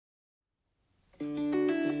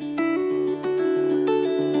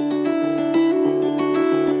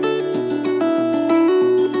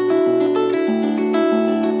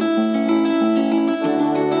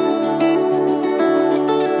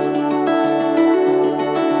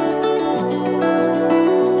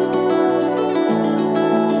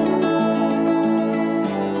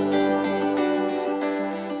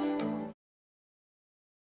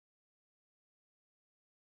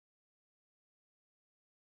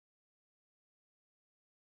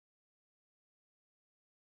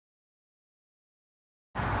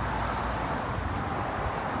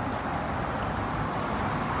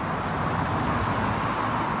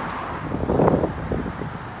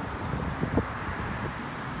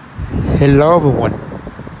Hello everyone,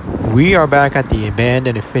 we are back at the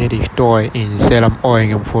abandoned Xfinity Store in Salem,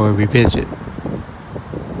 Oregon for a revisit.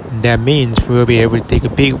 That means we'll be able to take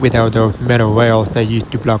a peek without those metal rails that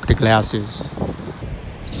used to block the glasses.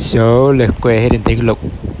 So let's go ahead and take a look,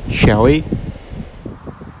 shall we?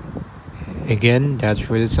 Again, that's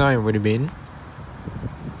where the sign would have been.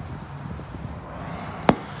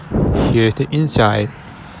 Here's the inside,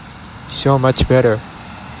 so much better.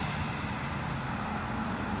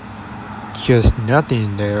 Just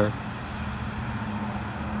nothing there.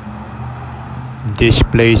 This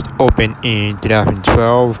place opened in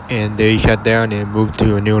 2012 and they shut down and moved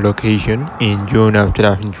to a new location in June of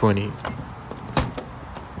 2020.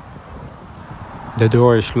 The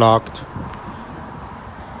door is locked.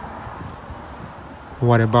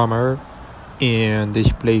 What a bummer. And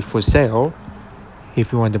this place for sale.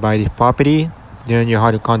 If you want to buy this property, then you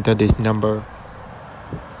have to contact this number.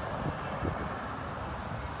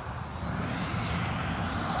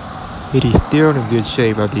 It is still in good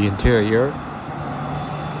shape of the interior.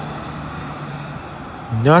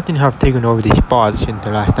 Nothing have taken over these spots since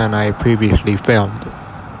the last time I previously filmed.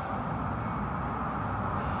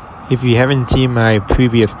 If you haven't seen my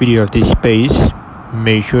previous video of this space,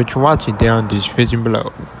 make sure to watch it down the description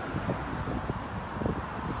below.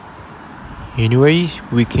 Anyways,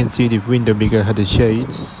 we can see the window because of the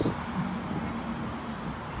shades.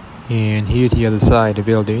 And here's the other side of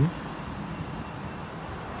the building.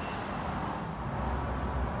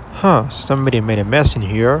 Somebody made a mess in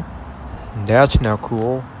here. That's not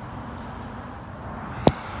cool.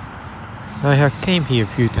 I have came here a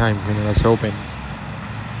few times when it was open,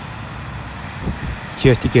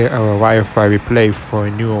 just to get our Wi-Fi replaced for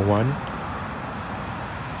a newer one.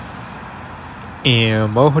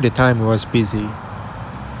 And most of the time it was busy.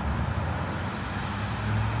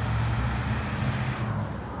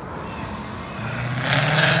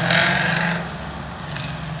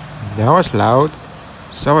 That was loud.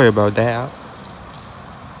 Sorry about that.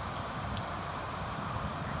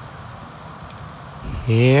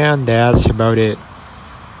 And that's about it.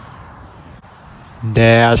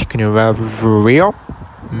 That's kind of for real.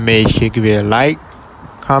 Make sure to give it a like,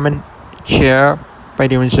 comment, share by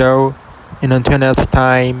doing so. And until next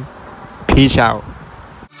time, peace out.